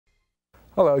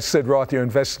Hello, Sid Roth, your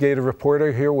investigative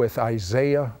reporter, here with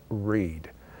Isaiah Reed.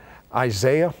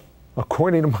 Isaiah,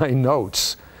 according to my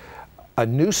notes, a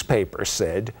newspaper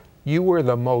said you were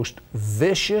the most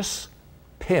vicious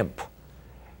pimp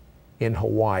in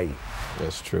Hawaii.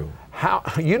 That's true. How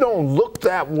you don't look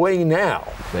that way now.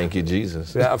 Thank you,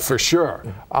 Jesus. Yeah, for sure.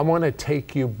 I want to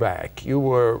take you back. You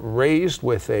were raised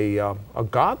with a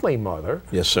godly mother.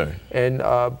 Yes, sir. And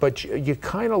but you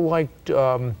kind of liked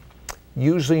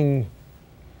using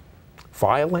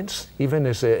violence, even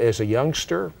as a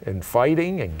youngster, and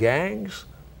fighting and gangs.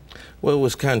 Well, it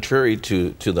was contrary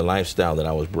to the lifestyle that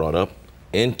I was brought up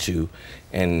into,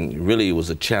 and really it was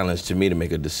a challenge to me to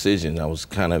make a decision. I was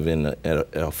kind of at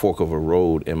a fork of a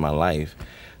road in my life.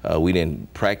 We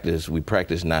practiced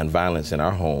nonviolence in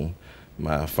our home.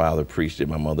 My father preached it,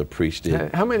 my mother preached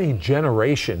it. How many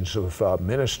generations of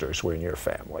ministers were in your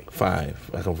family?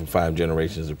 5. I come from 5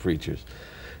 generations of preachers.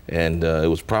 And it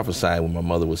was prophesied when my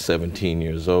mother was 17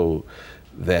 years old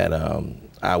that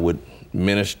I would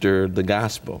minister the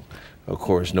gospel. Of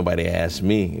course, nobody asked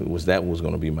me that was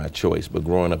going to be my choice. But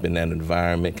growing up in that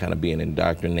environment, kind of being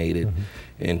indoctrinated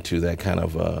into that kind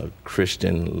of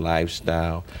Christian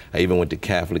lifestyle. I even went to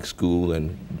Catholic school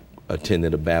and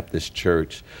attended a Baptist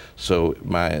church. So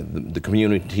the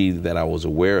community that I was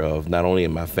aware of, not only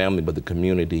in my family, but the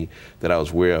community that I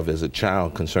was aware of as a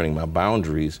child concerning my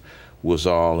boundaries, was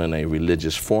all in a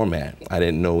religious format. I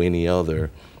didn't know any other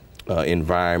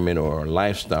environment or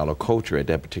lifestyle or culture at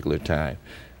that particular time.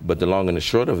 But the long and the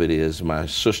short of it is, my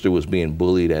sister was being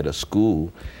bullied at a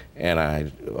school, and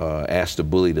I asked the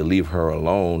bully to leave her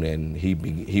alone, and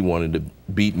he wanted to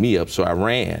beat me up, so I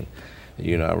ran.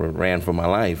 You know, I ran for my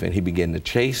life, and he began to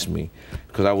chase me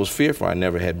because I was fearful. I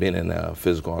never had been in a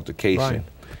physical altercation. Right.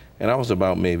 And I was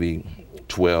about maybe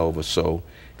 12 or so,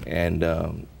 and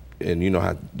you know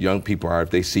how young people are.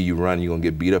 If they see you run, you're gonna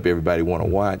get beat up. Everybody want to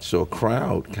watch. So a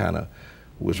crowd kind of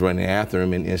was running after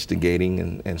him and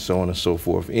instigating and so on and so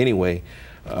forth. Anyway,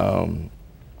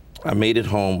 I made it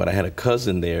home, but I had a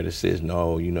cousin there that says,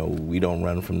 no, you know, we don't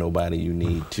run from nobody. You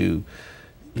need to,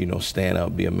 you know, stand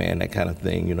up, be a man, that kind of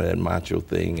thing, you know, that macho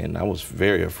thing. And I was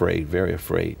very afraid, very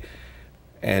afraid.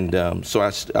 And so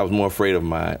I was more afraid of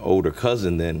my older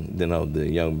cousin than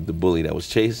the bully that was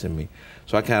chasing me.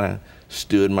 So I kind of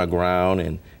stood my ground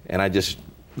and I just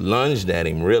lunged at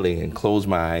him really and closed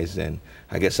my eyes, and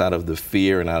I guess out of the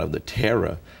fear and out of the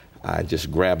terror, I just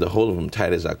grabbed a hold of him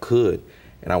tight as I could,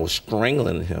 and I was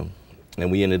strangling him, and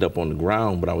we ended up on the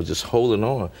ground, but I was just holding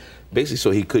on, basically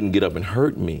so he couldn't get up and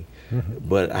hurt me.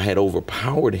 But I had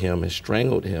overpowered him and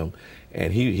strangled him,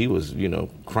 and he was, you know,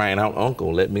 crying out,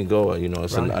 "Uncle, let me go, you know,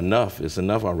 it's enough, it's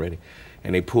enough already."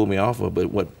 And they pulled me off of it,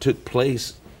 but what took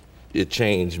place, it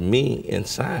changed me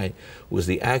inside, was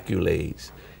the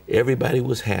accolades. Everybody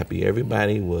was happy,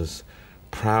 everybody was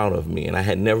proud of me, and I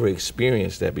had never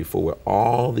experienced that before, where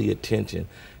all the attention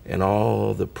and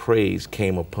all the praise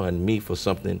came upon me for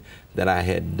something that I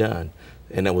had done,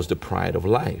 and that was the pride of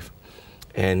life.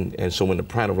 And so when the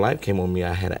pride of life came on me,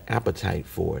 I had an appetite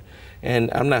for it. And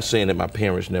I'm not saying that my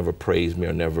parents never praised me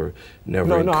or never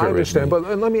encouraged me. No, I understand,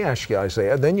 but let me ask you,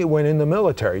 Isaiah, then you went in the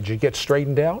military. Did you get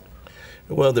straightened out?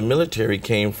 Well, the military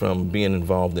came from being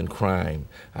involved in crime.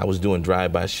 I was doing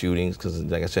drive-by shootings because,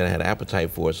 like I said, I had an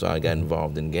appetite for it, so I got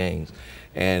involved in gangs.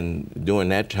 And during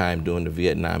that time, during the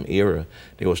Vietnam era,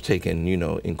 they was taking, you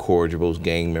know, incorrigibles,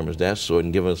 gang members, that sort,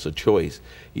 and giving us a choice,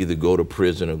 either go to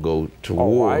prison or go to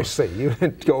war. Oh, I see. You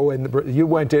didn't go in. You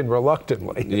went in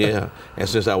reluctantly. Yeah, and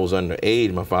since I was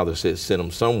underage, my father said send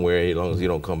him somewhere as long as you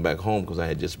don't come back home, because I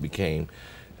had just became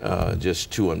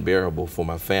just too unbearable for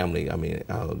my family. I mean,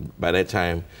 by that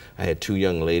time, I had 2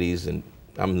 young ladies, and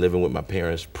I'm living with my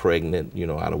parents, pregnant, you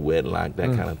know, out of wedlock,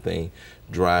 that kind of thing.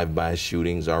 Drive-by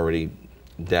shootings, already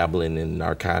dabbling in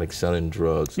narcotics, selling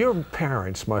drugs. Your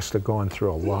parents must have gone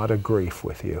through a lot of grief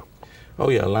with you. Oh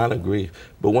yeah, a lot of grief.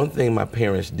 But one thing my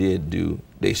parents did do,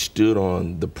 they stood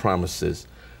on the promises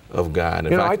of God.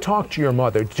 You know, I talked to your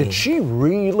mother. Did she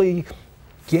really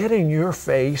get in your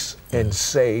face and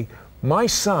say, my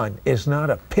son is not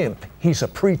a pimp, he's a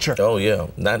preacher? Oh yeah,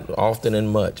 not often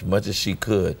and much as she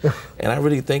could. And I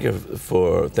really thank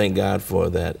God for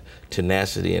that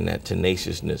tenacity and that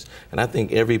tenaciousness. And I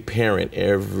think every parent,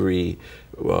 every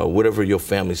whatever your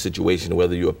family situation,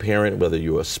 whether you're a parent, whether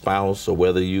you're a spouse, or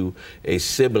whether you a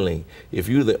sibling, if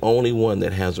you're the only one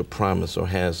that has a promise or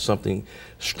has something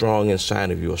strong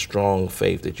inside of you, a strong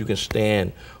faith that you can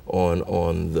stand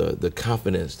on the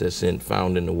confidence that's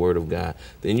found in the Word of God,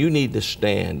 then you need to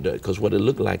stand, because what it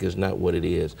looked like is not what it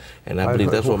is. And I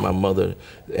believe that's what my mother,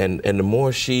 and the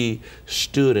more she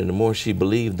stood and the more she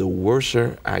believed, the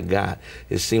worser I got.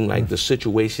 It seemed like the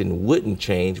situation wouldn't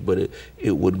change, but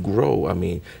it would grow. I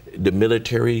mean, the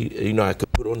military, you know, I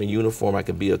could put on a uniform, I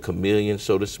could be a chameleon,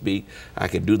 so to speak. I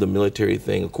could do the military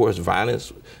thing. Of course,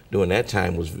 violence during that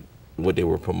time was what they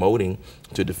were promoting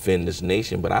to defend this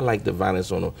nation, but I like the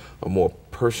violence on a more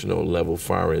personal level, as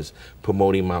far as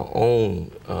promoting my own,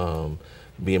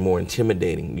 being more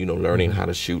intimidating, you know, learning how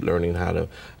to shoot, learning how to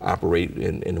operate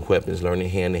in weapons, learning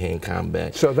hand-to-hand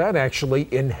combat. So that actually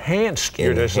enhanced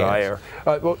your desire.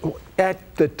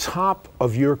 At the top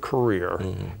of your career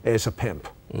as a pimp,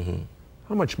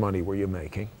 how much money were you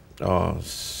making? I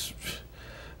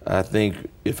think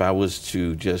if I was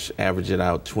to just average it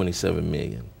out, 27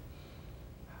 million.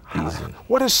 Easy.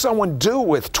 What does someone do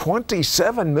with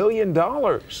 $27 million?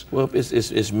 Well,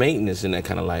 it's maintenance in that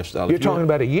kind of lifestyle. You're talking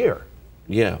about a year.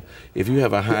 Yeah. If you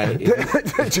have a high...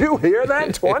 Did you hear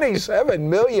that? $27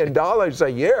 million a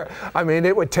year. I mean,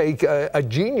 it would take a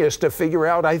genius to figure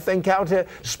out, I think, how to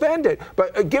spend it.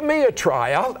 But give me a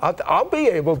try. I'll be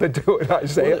able to do it,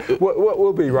 Isaiah.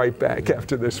 We'll be right back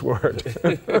after this word.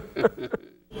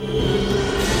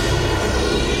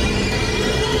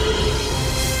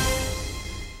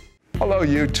 Hello,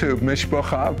 YouTube.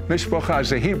 Mishpocha. Mishpocha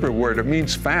is a Hebrew word. It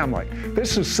means family.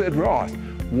 This is Sid Roth.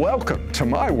 Welcome to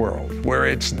my world, where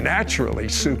it's naturally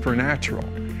supernatural.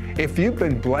 If you've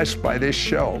been blessed by this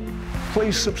show,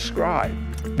 please subscribe.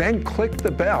 Then click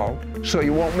the bell so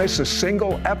you won't miss a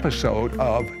single episode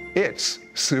of It's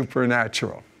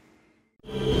Supernatural.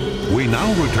 We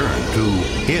now return to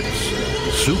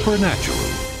It's Supernatural.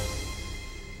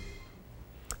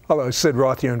 Hello, Sid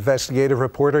Roth, your investigative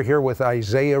reporter, here with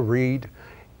Isaiah Reed.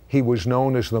 He was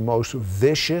known as the most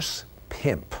vicious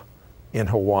pimp in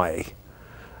Hawaii.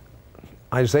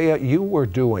 Isaiah, you were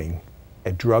doing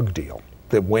a drug deal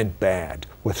that went bad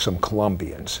with some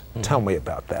Colombians. Tell me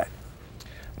about that.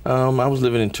 I was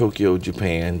living in Tokyo,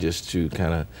 Japan, just to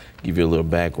kind of give you a little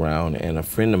background, and a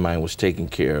friend of mine was taking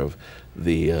care of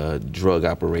the drug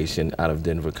operation out of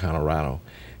Denver, Colorado.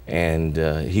 And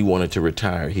he wanted to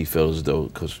retire. He felt as though,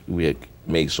 because we had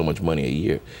made so much money a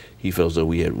year, he felt as though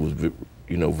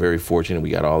was very fortunate. We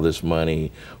got all this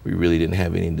money. We really didn't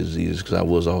have any diseases, because I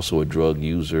was also a drug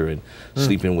user and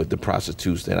sleeping with the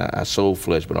prostitutes that I sold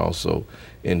flesh, but also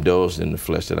indulged in the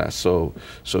flesh that I sold.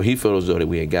 So he felt as though that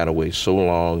we had got away so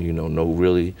long,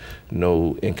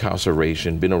 no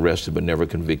incarceration, been arrested but never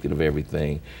convicted of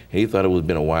everything. And he thought it would have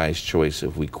been a wise choice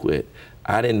if we quit.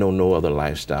 I didn't know no other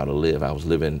lifestyle to live. I was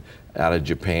living out of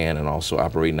Japan and also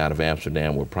operating out of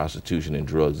Amsterdam, where prostitution and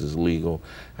drugs is legal.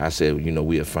 I said,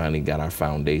 we have finally got our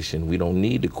foundation. We don't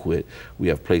need to quit. We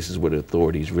have places where the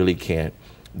authorities really can't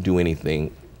do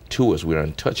anything to us. We're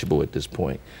untouchable at this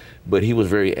point. But he was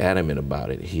very adamant about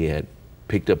it. He had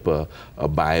picked up a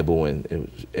Bible,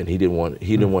 and he didn't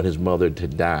want his mother to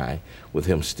die with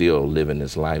him still living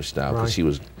this lifestyle, because she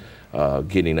was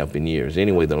getting up in years.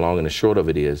 Anyway, the long and the short of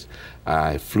it is,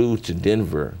 I flew to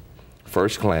Denver,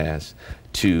 first class,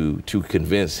 to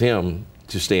convince him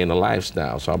to stay in the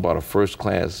lifestyle. So I bought a first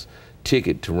class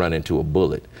ticket to run into a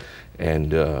bullet,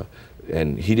 and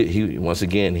he once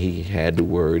again, he had the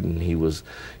word, and he was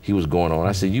going on.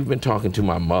 I said, "You've been talking to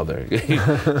my mother.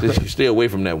 Stay away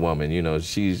from that woman.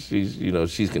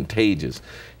 She's contagious."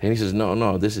 And he says,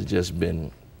 "No, this has just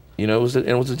been." It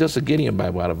was just a Gideon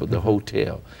Bible out of the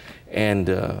hotel. And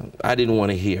I didn't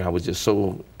want to hear. I was just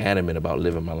so adamant about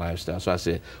living my lifestyle. So I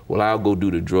said, well, I'll go do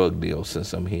the drug deal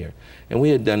since I'm here. And we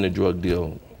had done the drug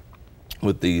deal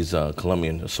with these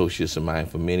Colombian associates of mine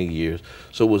for many years.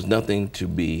 So it was nothing to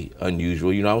be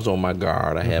unusual. I was on my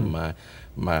guard. I had my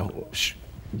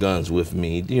guns with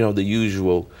me, the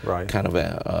usual kind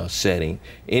of setting.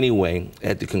 Anyway,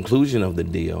 at the conclusion of the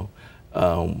deal,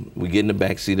 we get in the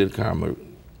back seat of the car,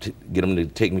 to get them to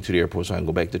take me to the airport so I can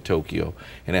go back to Tokyo.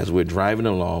 And as we're driving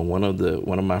along, one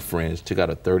of my friends took out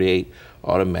a .38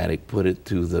 automatic, put it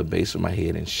through the base of my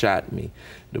head, and shot me.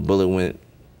 The bullet went,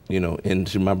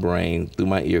 into my brain, through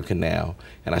my ear canal,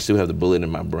 and I still have the bullet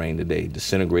in my brain today.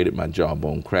 Disintegrated my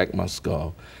jawbone, cracked my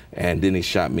skull, and then he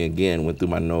shot me again, went through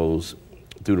my nose,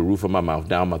 through the roof of my mouth,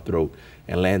 down my throat,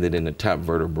 and landed in the top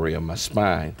vertebrae of my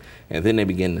spine. And then they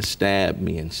began to stab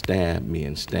me and stab me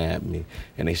and stab me.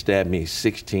 And they stabbed me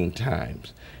 16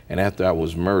 times. And after I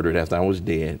was murdered, after I was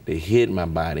dead, they hid my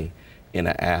body in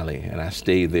an alley, and I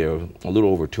stayed there a little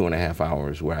over 2.5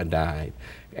 hours where I died.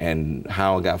 And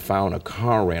how I got found, a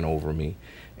car ran over me,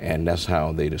 and that's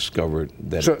how they discovered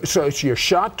that. So you're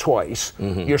shot twice,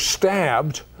 you're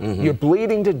stabbed, you're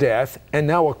bleeding to death, and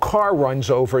now a car runs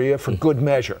over you for good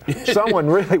measure. Someone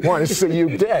really wanted to see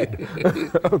you dead.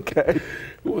 Okay.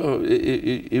 Well,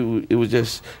 it was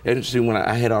just interesting when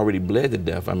I had already bled to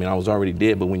death. I mean, I was already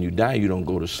dead, but when you die, you don't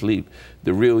go to sleep.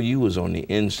 The real you is on the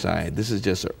inside. This is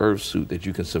just an earth suit that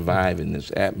you can survive in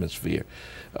this atmosphere.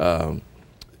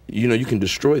 You know, you can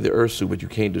destroy the earth suit, but you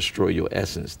can't destroy your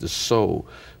essence, the soul.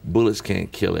 Bullets can't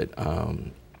kill it.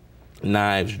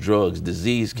 Knives, drugs,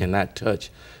 disease cannot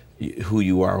touch who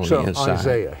you are on the inside. So,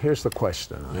 Isaiah, here's the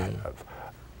question I have.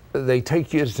 They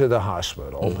take you to the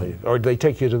hospital, or they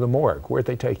take you to the morgue. Where'd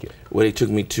they take you? Well, they took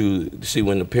me to, see,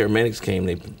 when the paramedics came,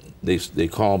 they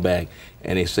call back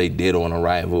and they say dead on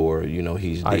arrival, or, you know,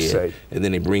 he's dead. I see. And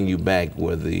then they bring you back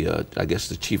where the, I guess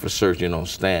the chief of surgeon on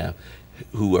staff,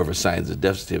 whoever signs the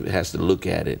death certificate, has to look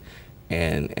at it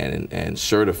and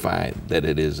certify that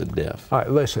it is a death. All right,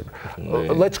 listen,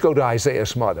 let's go to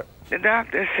Isaiah's mother. The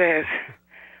doctor says,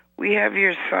 we have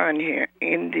your son here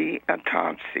in the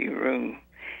autopsy room.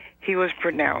 He was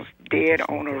pronounced dead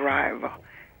on arrival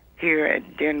here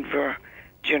at Denver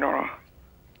General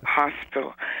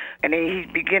Hospital. And he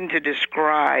began to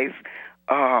describe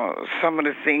some of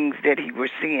the things that he was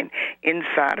seeing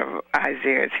inside of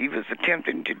Isaiah as he was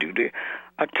attempting to do the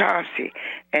autopsy.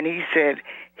 And he said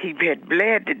he had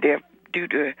bled to death due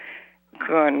to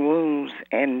gun wounds,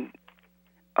 and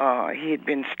he had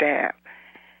been stabbed.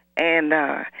 And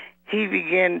he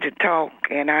began to talk,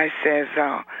 and I says,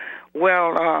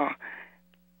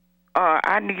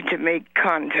 I need to make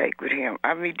contact with him.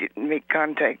 I need to make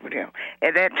contact with him.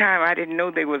 At that time, I didn't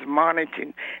know they was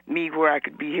monitoring me where I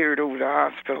could be heard over the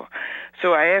hospital.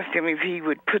 So I asked him if he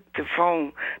would put the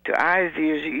phone to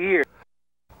Isaiah's ear.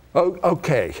 Oh,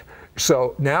 okay,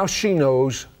 so now she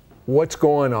knows what's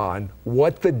going on,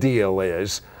 what the deal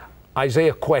is.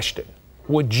 Isaiah, question.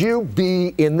 Would you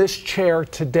be in this chair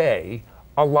today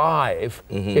alive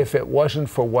if it wasn't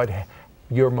for what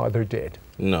your mother did?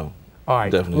 No. All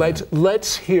right, definitely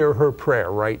let's hear her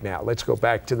prayer right now. Let's go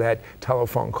back to that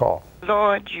telephone call.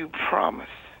 Lord, you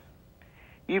promised.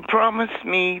 You promised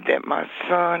me that my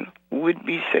son would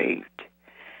be saved.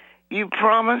 You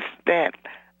promised that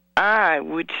I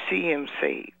would see him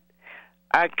saved.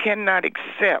 I cannot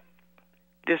accept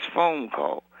this phone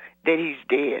call that he's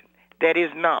dead. That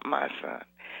is not my son,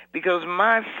 because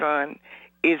my son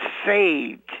is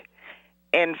saved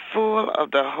and full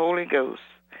of the Holy Ghost.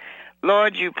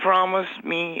 Lord, you promised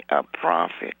me a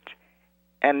prophet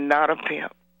and not a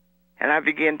pimp. And I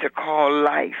began to call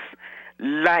life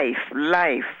back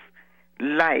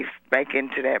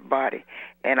into that body.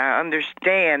 And I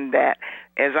understand that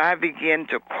as I begin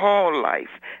to call life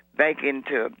back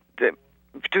into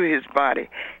to his body,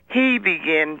 he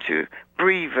began to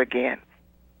breathe again.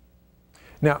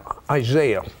 Now,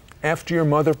 Isaiah, after your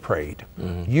mother prayed,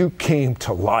 you came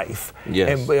to life.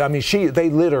 Yes. And I mean, they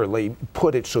literally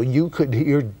put it so you could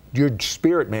hear, your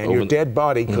spirit man, your dead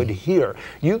body could hear.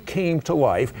 You came to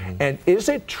life. And is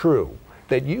it true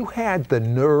that you had the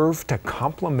nerve to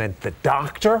compliment the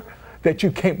doctor that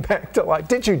you came back to life?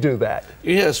 Did you do that?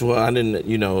 Yes, well, I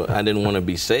didn't want to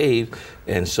be saved.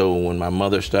 And so when my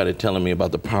mother started telling me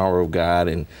about the power of God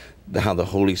and how the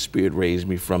Holy Spirit raised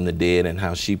me from the dead and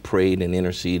how she prayed and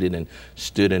interceded and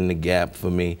stood in the gap for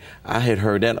me, I had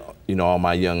heard that, all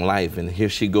my young life. And here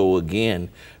she go again,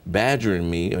 badgering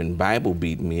me and Bible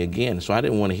beating me again. So I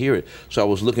didn't want to hear it. So I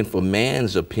was looking for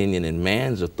man's opinion and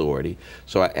man's authority.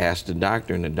 So I asked the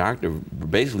doctor, and the doctor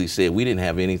basically said we didn't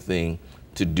have anything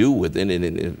to do with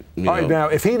it. All right, now,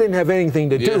 if he didn't have anything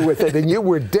to do with it and you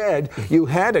were dead, you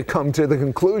had to come to the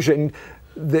conclusion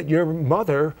that your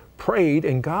mother prayed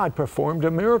and God performed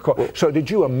a miracle. So did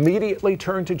you immediately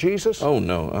turn to Jesus? Oh,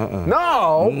 no.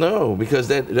 No? No, because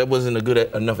that wasn't a good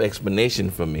enough explanation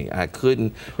for me. I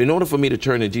couldn't. In order for me to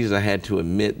turn to Jesus, I had to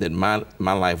admit that my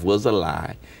life was a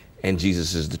lie and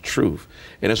Jesus is the truth.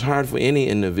 And it's hard for any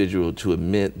individual to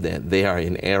admit that they are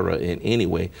in error in any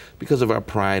way because of our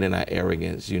pride and our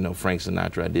arrogance. Frank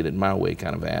Sinatra, I did it my way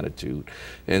kind of attitude.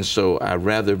 And so I'd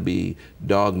rather be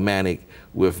dogmatic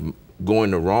with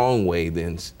going the wrong way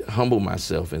than humble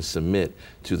myself and submit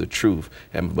to the truth.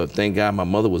 But thank God my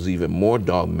mother was even more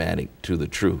dogmatic to the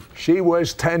truth. She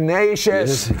was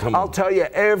tenacious. Yes, I'll tell you,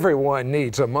 everyone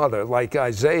needs a mother like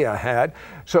Isaiah had.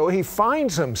 So he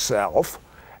finds himself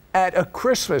at a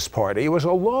Christmas party. It was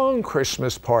a long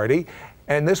Christmas party,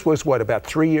 and this was, about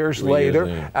 3 years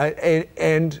later?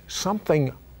 And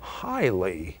something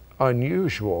highly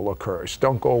unusual occurs.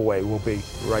 Don't go away. We'll be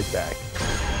right back.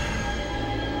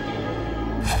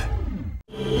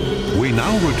 We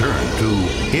now return to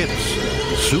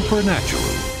It's Supernatural.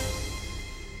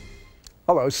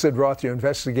 Hello, Sid Roth, your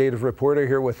investigative reporter,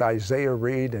 here with Isaiah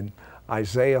Reed. And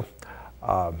Isaiah,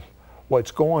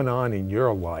 what's going on in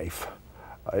your life?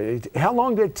 How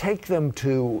long did it take them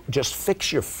to just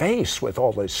fix your face with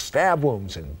all those stab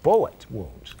wounds and bullet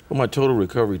wounds? Well, my total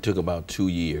recovery took about 2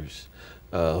 years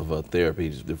of therapy.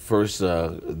 The first,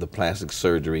 the plastic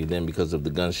surgery, then because of the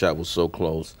gunshot was so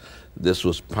close, this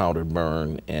was powder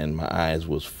burn, and my eyes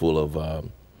was full of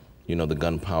the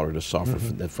gunpowder, the sulfur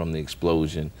from the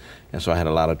explosion. And so I had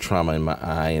a lot of trauma in my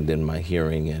eye, and then my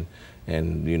hearing, and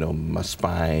my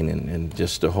spine, and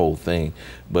just the whole thing.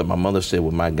 But my mother said,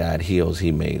 well, my God heals,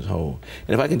 he makes whole.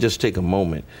 And if I can just take a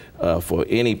moment for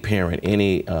any parent,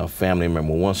 any family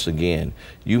member, once again,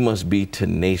 you must be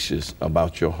tenacious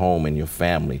about your home and your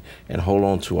family and hold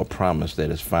on to a promise that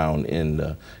is found in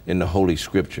the Holy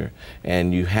Scripture.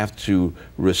 And you have to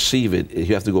receive it.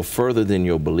 You have to go further than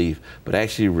your belief, but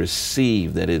actually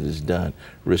receive that it is done.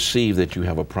 Receive that you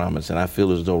have a promise. And I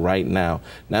feel as though right now,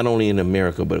 not only in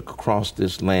America, but across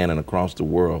this land and across the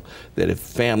world, that if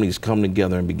families come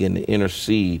together and begin to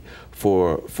intercede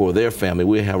for their family,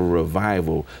 we'll have a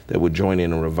revival that will join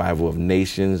in a revival of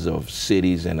nations, of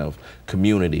cities, and of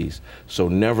communities. So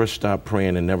never stop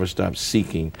praying and never stop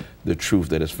seeking the truth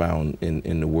that is found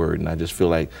in the Word. And I just feel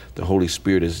like the Holy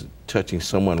Spirit is touching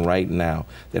someone right now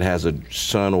that has a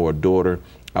son or a daughter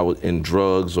in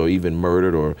drugs or even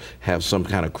murdered or have some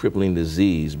kind of crippling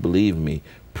disease. Believe me,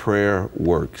 prayer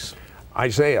works.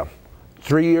 Isaiah,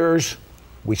 3 years,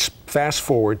 we fast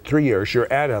forward 3 years,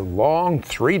 you're at a long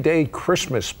 3-day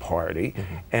Christmas party,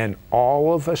 and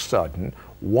all of a sudden,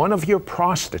 one of your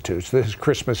prostitutes, this is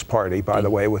Christmas party, by the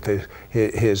way, with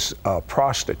his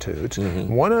prostitutes,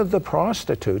 one of the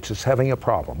prostitutes is having a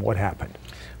problem. What happened?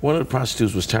 One of the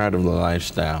prostitutes was tired of the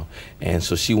lifestyle, and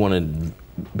so she wanted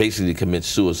basically to commit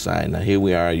suicide. Now here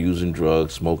we are using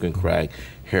drugs, smoking crack,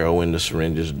 heroin, the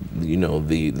syringes,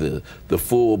 the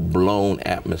full-blown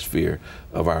atmosphere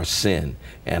of our sin.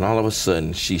 And all of a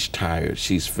sudden, she's tired,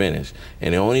 she's finished.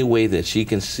 And the only way that she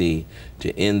can see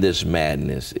to end this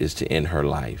madness is to end her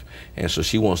life. And so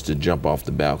she wants to jump off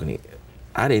the balcony.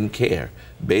 I didn't care.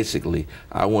 Basically,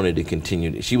 I wanted to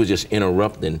continue. She was just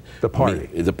interrupting the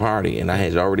party. And I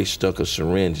had already stuck a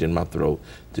syringe in my throat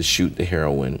to shoot the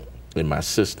heroin in my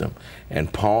system.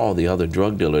 And Paul, the other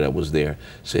drug dealer that was there,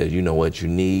 said, you know what, you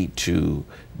need to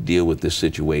deal with this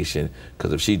situation,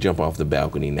 because if she jump off the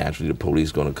balcony, naturally the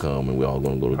police going to come and we're all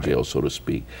going to go to jail, so to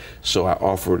speak. So I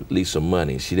offered Lisa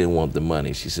money. She didn't want the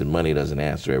money. She said, money doesn't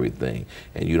answer everything,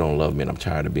 and you don't love me, and I'm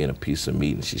tired of being a piece of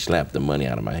meat. And she slapped the money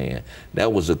out of my hand.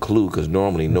 That was a clue, because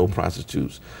normally no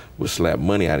prostitutes would slap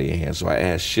money out of your hand. So I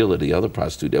asked Sheila, the other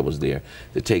prostitute that was there,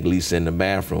 to take Lisa in the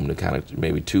bathroom to kind of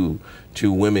maybe two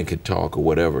women could talk or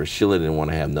whatever. Sheila didn't want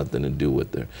to have nothing to do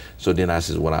with her. So then I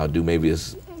said, what I'll do, maybe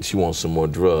she wants some more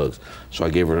drugs. So I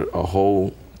gave her a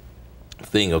whole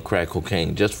thing of crack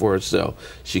cocaine just for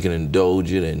herself. She can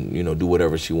indulge it and do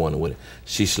whatever she wanted with it.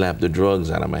 She slapped the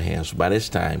drugs out of my hands. So by this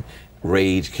time,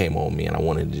 rage came on me, and I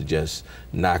wanted to just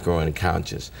knock her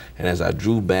unconscious. And as I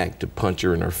drew back to punch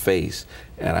her in her face,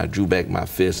 and I drew back my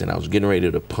fist, and I was getting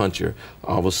ready to punch her,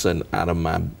 all of a sudden, out of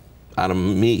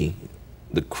me,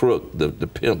 the crook, the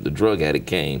pimp, the drug addict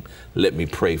came, let me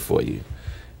pray for you.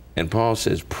 And Paul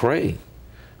says, pray?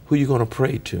 Who are you going to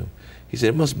pray to? He said,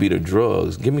 it must be the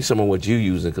drugs. Give me some of what you're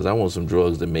using, because I want some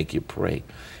drugs that make you pray.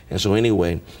 And so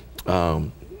anyway,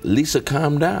 Lisa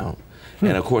calmed down.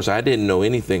 And of course, I didn't know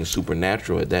anything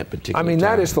supernatural at that particular time.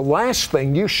 That is the last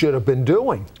thing you should have been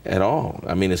doing. At all.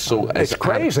 I mean, it's so... It's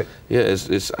crazy.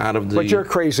 It's out of the... But you're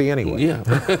crazy anyway.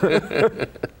 Yeah.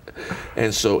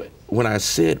 And so when I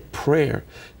said prayer,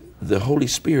 the Holy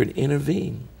Spirit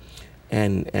intervened.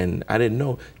 And I didn't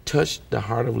know, touched the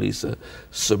heart of Lisa,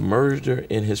 submerged her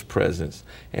in his presence,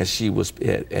 and she was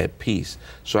at peace.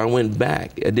 So I went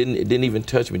back. It didn't even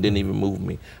touch me, didn't even move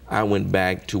me. I went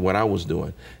back to what I was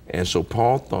doing. And so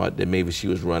Paul thought that maybe she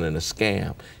was running a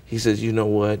scam. He says, you know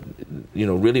what,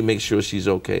 really make sure she's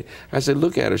okay. I said,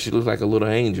 look at her, she looks like a little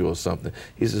angel or something.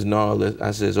 He says, no,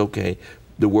 I says, okay.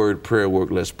 The word prayer work,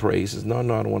 let's pray. He says, no, I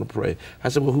don't want to pray. I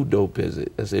said, well, who dope is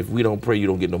it? I said, if we don't pray, you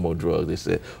don't get no more drugs. They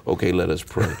said, okay, let us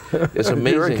pray. It's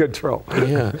amazing. You're in control.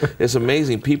 Yeah, it's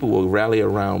amazing. People will rally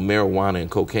around marijuana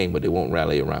and cocaine, but they won't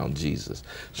rally around Jesus.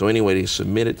 So anyway, they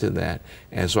submitted to that.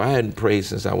 And so I hadn't prayed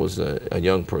since I was a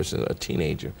young person, a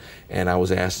teenager. And I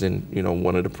was asking,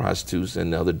 one of the prostitutes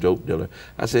and the other dope dealer,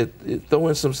 I said, throw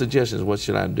in some suggestions. What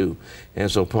should I do?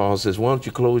 And so Paul says, why don't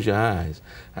you close your eyes?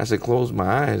 I said, close my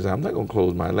eyes. I'm not going to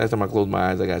close my eyes. Last time I closed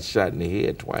my eyes, I got shot in the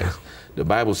head twice. The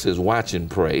Bible says, watch and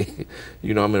pray.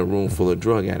 You know, I'm in a room full of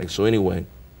drug addicts. So anyway,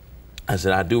 I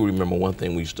said, I do remember one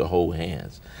thing, we used to hold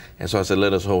hands. And so I said,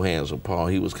 let us hold hands. So Paul,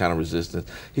 he was kind of resistant.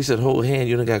 He said, hold hand,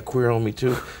 you done got queer on me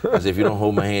too? I said, if you don't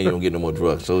hold my hand, you don't get no more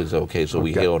drugs. So he said, okay, so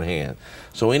we held hands.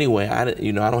 So anyway, I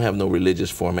don't have no religious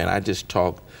format. I just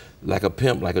talk like a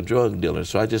pimp, like a drug dealer.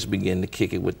 So I just began to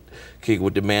kick it with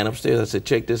the man upstairs. I said,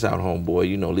 check this out, homeboy.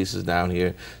 You know, Lisa's down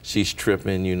here. She's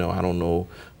tripping. You know, I don't know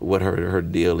what her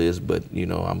deal is, but, you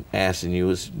know, I'm asking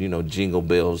you, it's, you know, jingle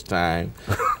bells time,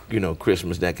 you know,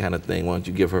 Christmas, that kind of thing. Why don't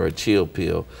you give her a chill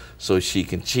pill so she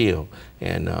can chill?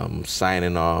 And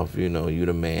signing off, you know, you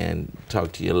the man,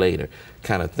 talk to you later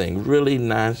kind of thing. Really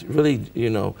nice, really, you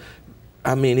know,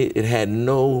 I mean, it had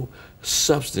no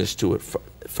substance to it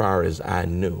as far as I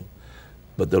knew.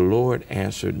 But the Lord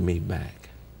answered me back.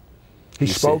 He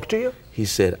spoke to you? He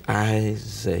said,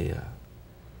 Isaiah.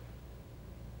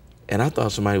 And I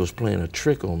thought somebody was playing a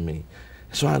trick on me.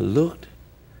 So I looked,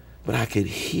 but I could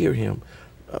hear him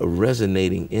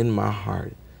resonating in my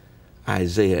heart,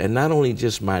 Isaiah. And not only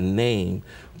just my name,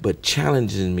 but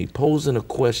challenging me, posing a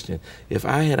question. If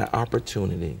I had an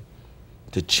opportunity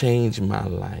to change my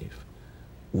life,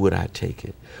 would I take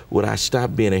it? Would I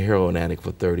stop being a heroin addict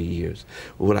for 30 years?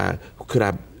 Would I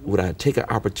take an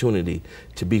opportunity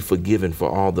to be forgiven for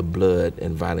all the blood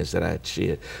and violence that I had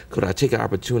shed? Could I take an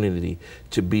opportunity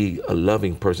to be a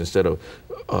loving person instead of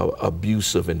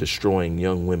abusive and destroying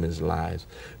young women's lives?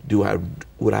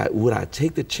 Would I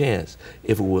take the chance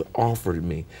if it were offered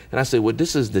me? And I said, well,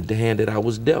 this is the hand that I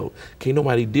was dealt. Can't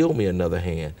nobody deal me another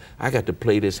hand. I got to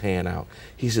play this hand out.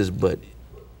 He says, but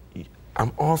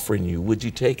I'm offering you, would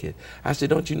you take it? I said,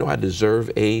 don't you know I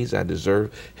deserve AIDS? I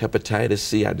deserve hepatitis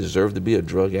C. I deserve to be a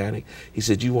drug addict. He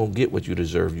said, you won't get what you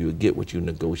deserve. You will get what you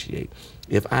negotiate.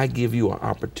 If I give you an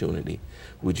opportunity,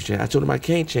 would you change? I told him I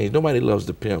can't change. Nobody loves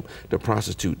the pimp, the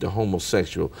prostitute, the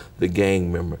homosexual, the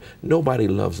gang member. Nobody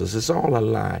loves us. It's all a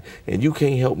lie. And you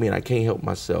can't help me and I can't help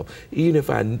myself. Even if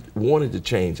I wanted to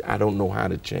change, I don't know how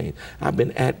to change. I've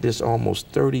been at this almost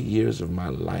 30 years of my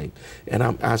life. And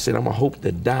I said, I'm a hope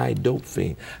to die dope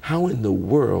fiend. How in the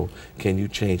world can you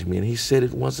change me? And he said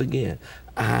it once again,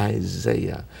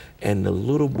 Isaiah. And the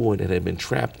little boy that had been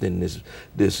trapped in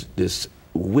this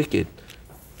wicked,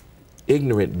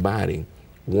 ignorant body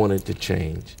wanted to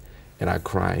change. And I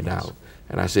cried out.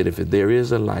 And I said, if there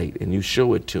is a light and you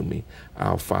show it to me,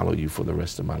 I'll follow you for the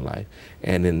rest of my life.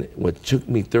 And in what took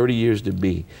me 30 years to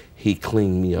be, he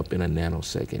cleaned me up in a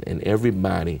nanosecond. And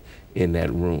everybody in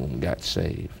that room got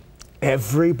saved.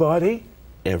 Everybody?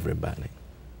 Everybody.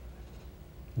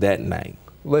 That night.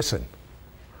 Listen,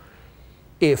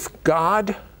 if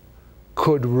God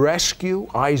could rescue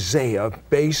Isaiah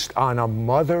based on a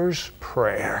mother's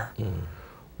prayer,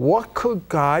 what could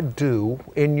God do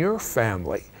in your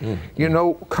family? You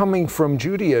know, coming from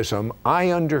Judaism, I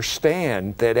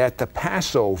understand that at the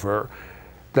Passover,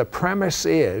 the premise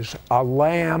is a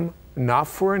lamb, not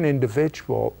for an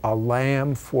individual, a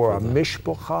lamb for a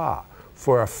mishpachah,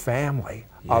 for a family,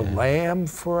 a lamb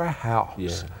for a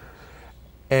house.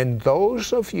 And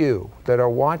those of you that are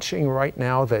watching right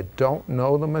now that don't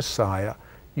know the Messiah,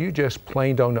 you just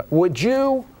plain don't know. Would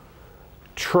you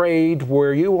trade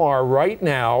where you are right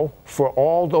now for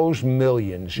all those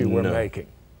millions you were making?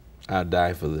 I'd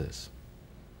die for this.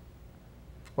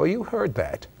 Well, you heard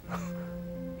that.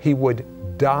 He would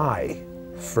die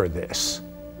for this.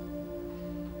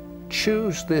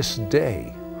 Choose this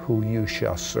day who you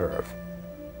shall serve.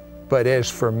 But as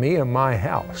for me and my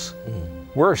house,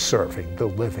 we're serving the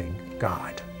living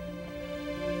God.